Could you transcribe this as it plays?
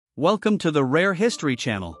Welcome to the Rare History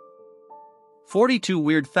Channel. 42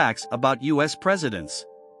 Weird Facts About U.S. Presidents.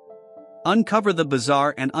 Uncover the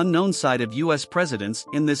bizarre and unknown side of U.S. presidents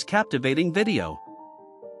in this captivating video.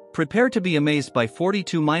 Prepare to be amazed by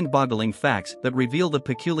 42 mind-boggling facts that reveal the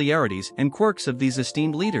peculiarities and quirks of these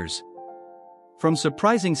esteemed leaders. From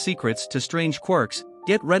surprising secrets to strange quirks,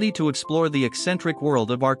 get ready to explore the eccentric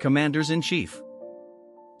world of our commanders-in-chief.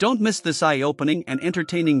 Don't miss this eye-opening and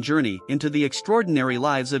entertaining journey into the extraordinary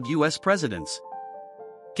lives of U.S. presidents.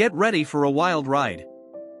 Get ready for a wild ride.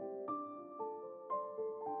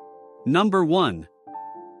 Number 1.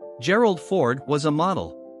 Gerald Ford was a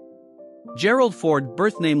model. Gerald Ford,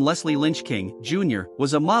 birth name Leslie Lynch King, Jr.,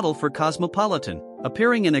 was a model for Cosmopolitan,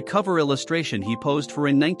 appearing in a cover illustration he posed for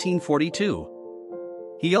in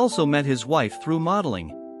 1942. He also met his wife through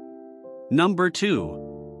modeling. Number 2.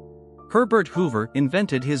 Herbert Hoover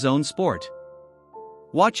invented his own sport.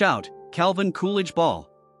 Watch out, Calvin Coolidge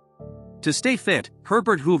Ball. To stay fit,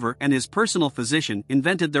 Herbert Hoover and his personal physician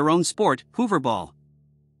invented their own sport, Hoover Ball.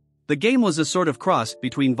 The game was a sort of cross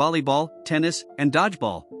between volleyball, tennis, and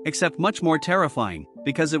dodgeball, except much more terrifying,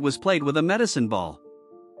 because it was played with a medicine ball.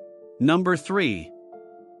 Number 3.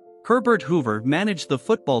 Herbert Hoover managed the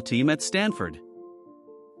football team at Stanford.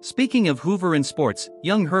 Speaking of Hoover and sports,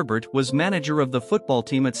 young Herbert was manager of the football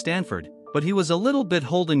team at Stanford, but he was a little bit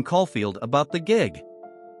Holden Caulfield about the gig.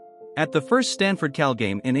 At the first Stanford Cal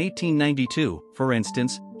game in 1892, for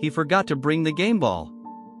instance, he forgot to bring the game ball.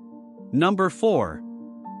 Number 4.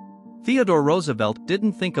 Theodore Roosevelt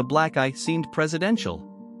didn't think a black eye seemed presidential.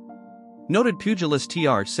 Noted pugilist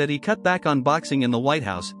TR said he cut back on boxing in the White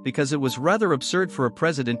House because it was rather absurd for a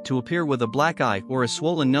president to appear with a black eye or a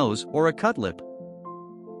swollen nose or a cut lip.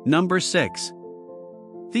 Number 6.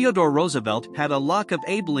 Theodore Roosevelt had a lock of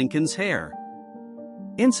Abe Lincoln's hair.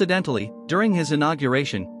 Incidentally, during his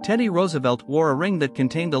inauguration, Teddy Roosevelt wore a ring that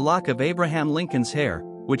contained a lock of Abraham Lincoln's hair,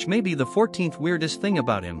 which may be the 14th weirdest thing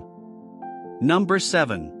about him. Number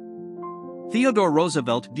 7. Theodore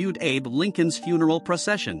Roosevelt viewed Abe Lincoln's funeral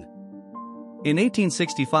procession. In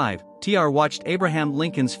 1865, TR watched Abraham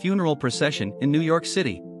Lincoln's funeral procession in New York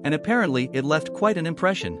City, and apparently it left quite an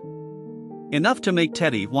impression. Enough to make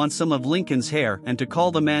Teddy want some of Lincoln's hair and to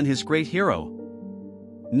call the man his great hero.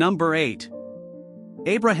 Number 8.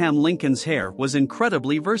 Abraham Lincoln's hair was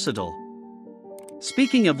incredibly versatile.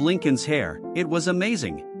 Speaking of Lincoln's hair, it was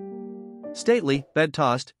amazing. Stately,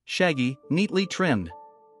 bed-tossed, shaggy, neatly trimmed.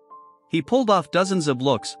 He pulled off dozens of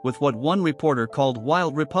looks with what one reporter called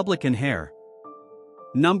wild Republican hair.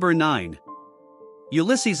 Number 9.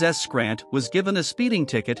 Ulysses S. Grant was given a speeding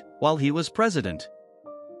ticket while he was president.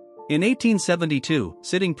 In 1872,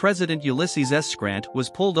 sitting President Ulysses S. Grant was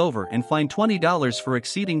pulled over and fined $20 for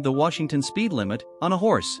exceeding the Washington speed limit on a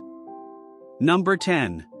horse. Number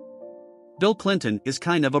 10. Bill Clinton is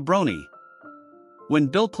kind of a brony. When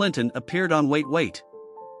Bill Clinton appeared on Wait Wait.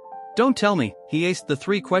 Don't tell me he aced the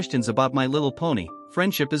 3 questions about My Little Pony,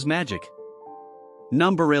 Friendship is Magic.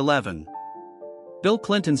 Number 11. Bill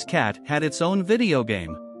Clinton's cat had its own video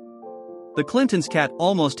game. The Clintons' cat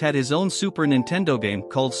almost had his own Super Nintendo game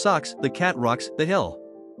called Socks, the Cat Rocks the Hill.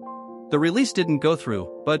 The release didn't go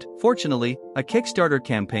through, but, fortunately, a Kickstarter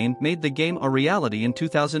campaign made the game a reality in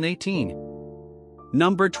 2018.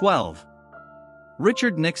 Number 12.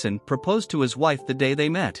 Richard Nixon proposed to his wife the day they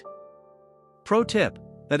met. Pro tip: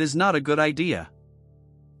 that is not a good idea.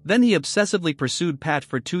 Then he obsessively pursued Pat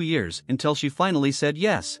for 2 years until she finally said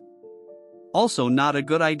yes. Also not a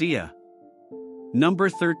good idea. Number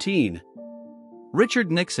 13.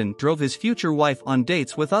 Richard Nixon drove his future wife on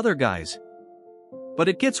dates with other guys. But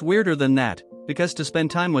it gets weirder than that, because to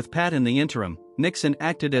spend time with Pat in the interim, Nixon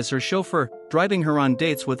acted as her chauffeur, driving her on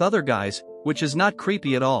dates with other guys, which is not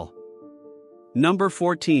creepy at all. Number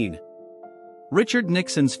 14. Richard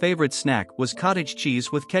Nixon's favorite snack was cottage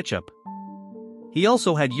cheese with ketchup. He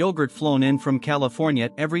also had yogurt flown in from California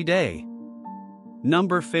every day.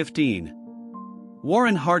 Number 15.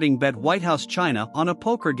 Warren Harding bet White House china on a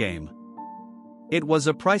poker game. It was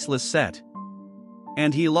a priceless set.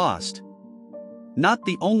 And he lost. Not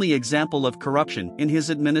the only example of corruption in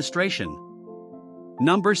his administration.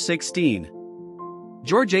 Number 16.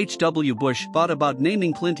 George H.W. Bush thought about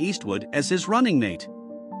naming Clint Eastwood as his running mate.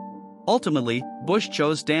 Ultimately, Bush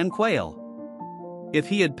chose Dan Quayle. If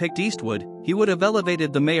he had picked Eastwood, he would have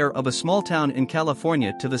elevated the mayor of a small town in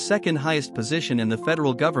California to the second highest position in the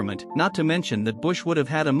federal government, not to mention that Bush would have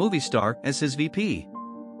had a movie star as his VP.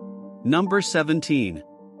 Number 17.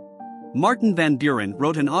 Martin Van Buren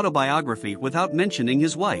wrote an autobiography without mentioning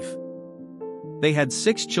his wife. They had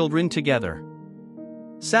 6 children together.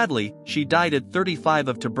 Sadly, she died at 35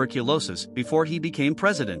 of tuberculosis before he became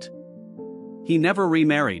president. He never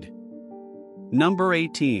remarried. Number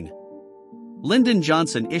 18. Lyndon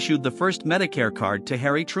Johnson issued the first Medicare card to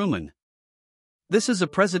Harry Truman. This is a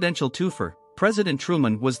presidential twofer. President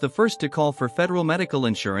Truman was the first to call for federal medical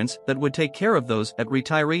insurance that would take care of those at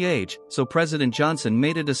retiree age, so President Johnson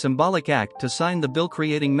made it a symbolic act to sign the bill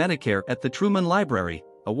creating Medicare at the Truman Library,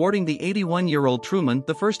 awarding the 81-year-old Truman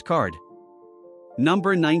the first card.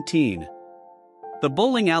 Number 19. The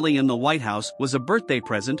bowling alley in the White House was a birthday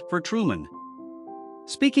present for Truman.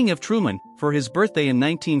 Speaking of Truman, for his birthday in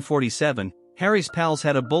 1947, Harry's pals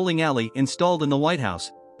had a bowling alley installed in the White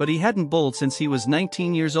House, but he hadn't bowled since he was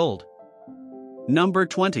 19 years old. Number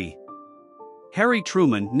 20. Harry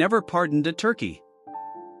Truman never pardoned a turkey.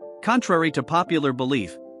 Contrary to popular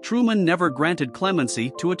belief, Truman never granted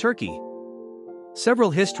clemency to a turkey.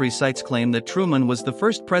 Several history sites claim that Truman was the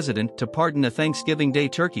first president to pardon a Thanksgiving Day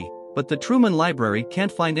turkey, but the Truman Library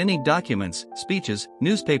can't find any documents, speeches,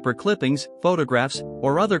 newspaper clippings, photographs,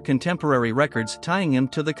 or other contemporary records tying him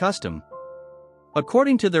to the custom.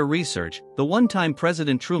 According to their research, the one-time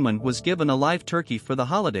President Truman was given a live turkey for the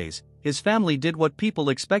holidays. His family did what people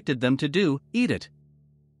expected them to do, eat it.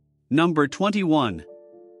 Number 21.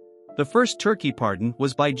 The first turkey pardon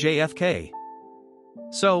was by JFK.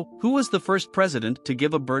 So, who was the first president to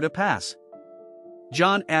give a bird a pass?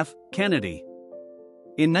 John F. Kennedy.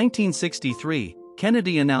 In 1963,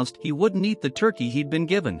 Kennedy announced he wouldn't eat the turkey he'd been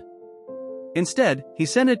given. Instead, he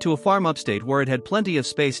sent it to a farm upstate where it had plenty of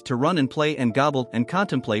space to run and play and gobble and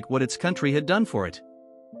contemplate what its country had done for it.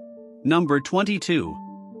 Number 22.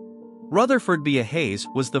 Rutherford B. Hayes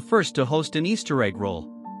was the first to host an Easter egg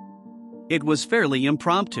roll. It was fairly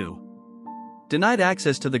impromptu. Denied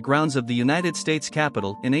access to the grounds of the United States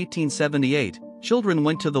Capitol in 1878, children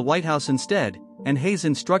went to the White House instead, and Hayes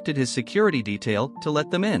instructed his security detail to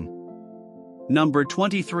let them in. Number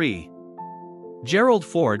 23. Gerald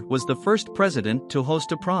Ford was the first president to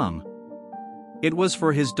host a prom. It was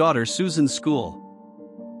for his daughter Susan's school.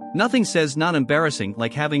 Nothing says not embarrassing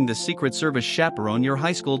like having the Secret Service chaperone your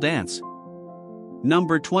high school dance.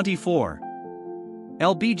 Number 24.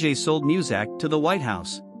 LBJ sold Muzak to the White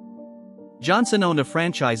House. Johnson owned a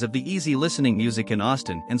franchise of the easy listening music in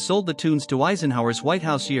Austin and sold the tunes to Eisenhower's White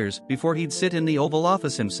House years before he'd sit in the Oval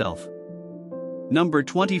Office himself. Number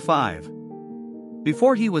 25.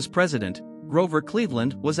 Before he was president, Grover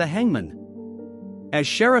Cleveland was a hangman. As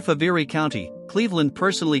sheriff of Erie County, Cleveland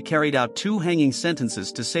personally carried out 2 hanging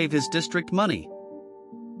sentences to save his district money.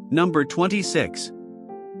 Number 26.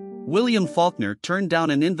 William Faulkner turned down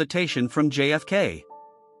an invitation from JFK.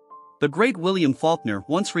 The great William Faulkner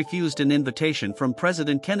once refused an invitation from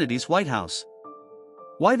President Kennedy's White House.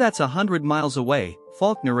 Why, that's 100 miles away,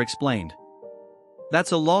 Faulkner explained.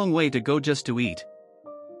 That's a long way to go just to eat.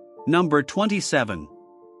 Number 27.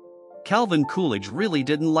 Calvin Coolidge really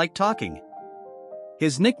didn't like talking.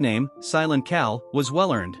 His nickname, Silent Cal, was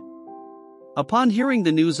well-earned. Upon hearing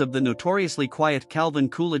the news of the notoriously quiet Calvin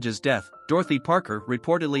Coolidge's death, Dorothy Parker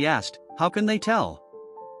reportedly asked, "How can they tell?"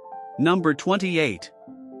 Number 28.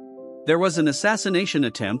 There was an assassination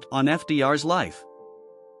attempt on FDR's life.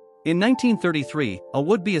 In 1933, a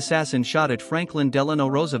would-be assassin shot at Franklin Delano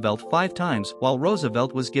Roosevelt 5 times while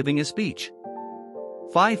Roosevelt was giving a speech.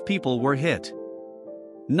 5 people were hit.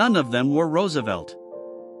 None of them were Roosevelt.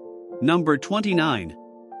 Number 29.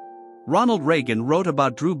 Ronald Reagan wrote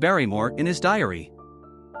about Drew Barrymore in his diary.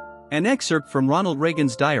 An excerpt from Ronald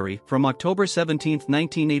Reagan's diary from October 17,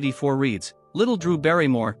 1984 reads, "Little Drew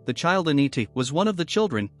Barrymore, the child Anita, was one of the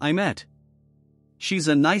children I met. She's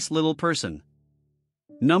a nice little person."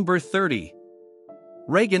 Number 30.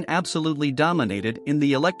 Reagan absolutely dominated in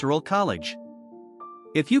the Electoral College.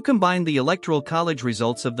 If you combine the Electoral College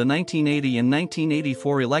results of the 1980 and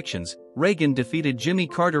 1984 elections, Reagan defeated Jimmy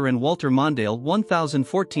Carter and Walter Mondale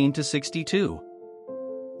 1,014-62.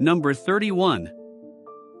 Number 31.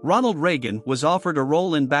 Ronald Reagan was offered a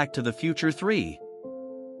role in Back to the Future 3.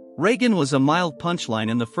 Reagan was a mild punchline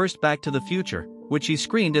in the first Back to the Future, which he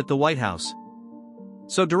screened at the White House.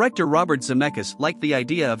 So director Robert Zemeckis liked the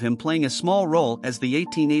idea of him playing a small role as the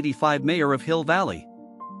 1885 mayor of Hill Valley.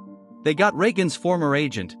 They got Reagan's former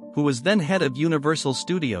agent, who was then head of Universal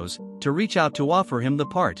Studios, to reach out to offer him the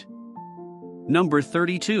part. Number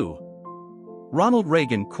 32. Ronald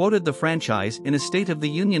Reagan quoted the franchise in a State of the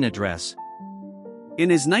Union address. In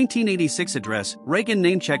his 1986 address, Reagan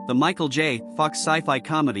name-checked the Michael J. Fox sci-fi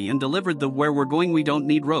comedy and delivered the "Where we're going we don't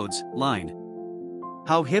need roads" line.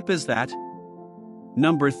 How hip is that?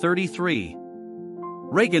 Number 33.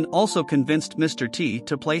 Reagan also convinced Mr. T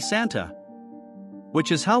to play Santa.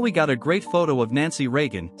 Which is how we got a great photo of Nancy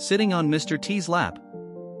Reagan sitting on Mr. T's lap.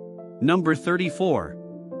 Number 34.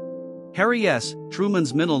 Harry S.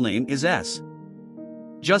 Truman's middle name is S.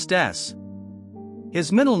 Just S.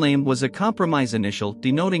 His middle name was a compromise initial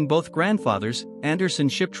denoting both grandfathers, Anderson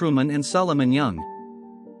Ship Truman and Solomon Young.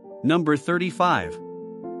 Number 35.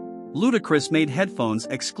 Ludacris made headphones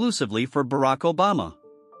exclusively for Barack Obama.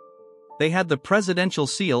 They had the presidential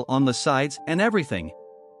seal on the sides and everything.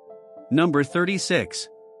 Number 36.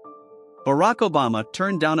 Barack Obama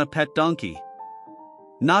turned down a pet donkey.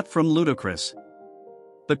 Not from Ludacris.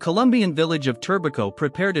 The Colombian village of Turbico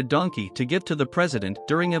prepared a donkey to give to the president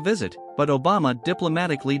during a visit, but Obama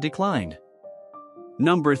diplomatically declined.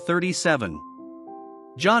 Number 37.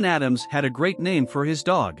 John Adams had a great name for his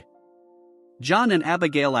dog. John and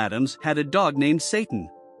Abigail Adams had a dog named Satan.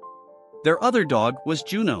 Their other dog was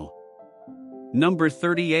Juno. Number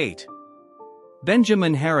 38.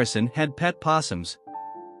 Benjamin Harrison had pet possums.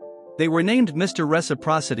 They were named Mr.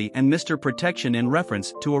 Reciprocity and Mr. Protection in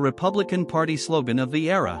reference to a Republican Party slogan of the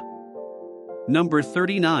era. Number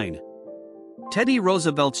 39. Teddy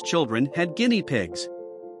Roosevelt's children had guinea pigs.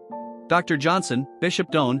 Dr. Johnson, Bishop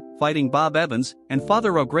Doane, Fighting Bob Evans, and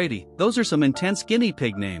Father O'Grady, those are some intense guinea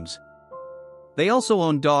pig names. They also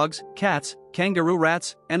owned dogs, cats, kangaroo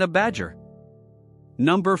rats, and a badger.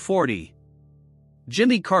 Number 40.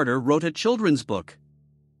 Jimmy Carter wrote a children's book.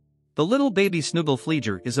 The Little Baby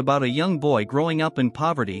Snooglefleeger is about a young boy growing up in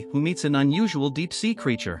poverty who meets an unusual deep-sea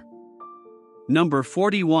creature. Number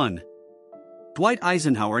 41. Dwight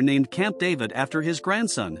Eisenhower named Camp David after his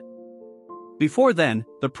grandson. Before then,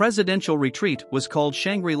 the presidential retreat was called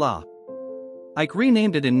Shangri-La. Ike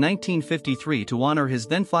renamed it in 1953 to honor his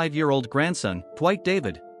then 5-year-old grandson, Dwight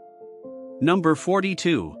David. Number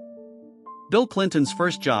 42. Bill Clinton's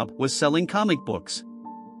first job was selling comic books.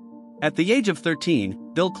 At the age of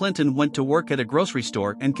 13, Bill Clinton went to work at a grocery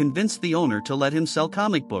store and convinced the owner to let him sell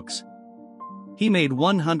comic books. He made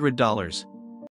 $100.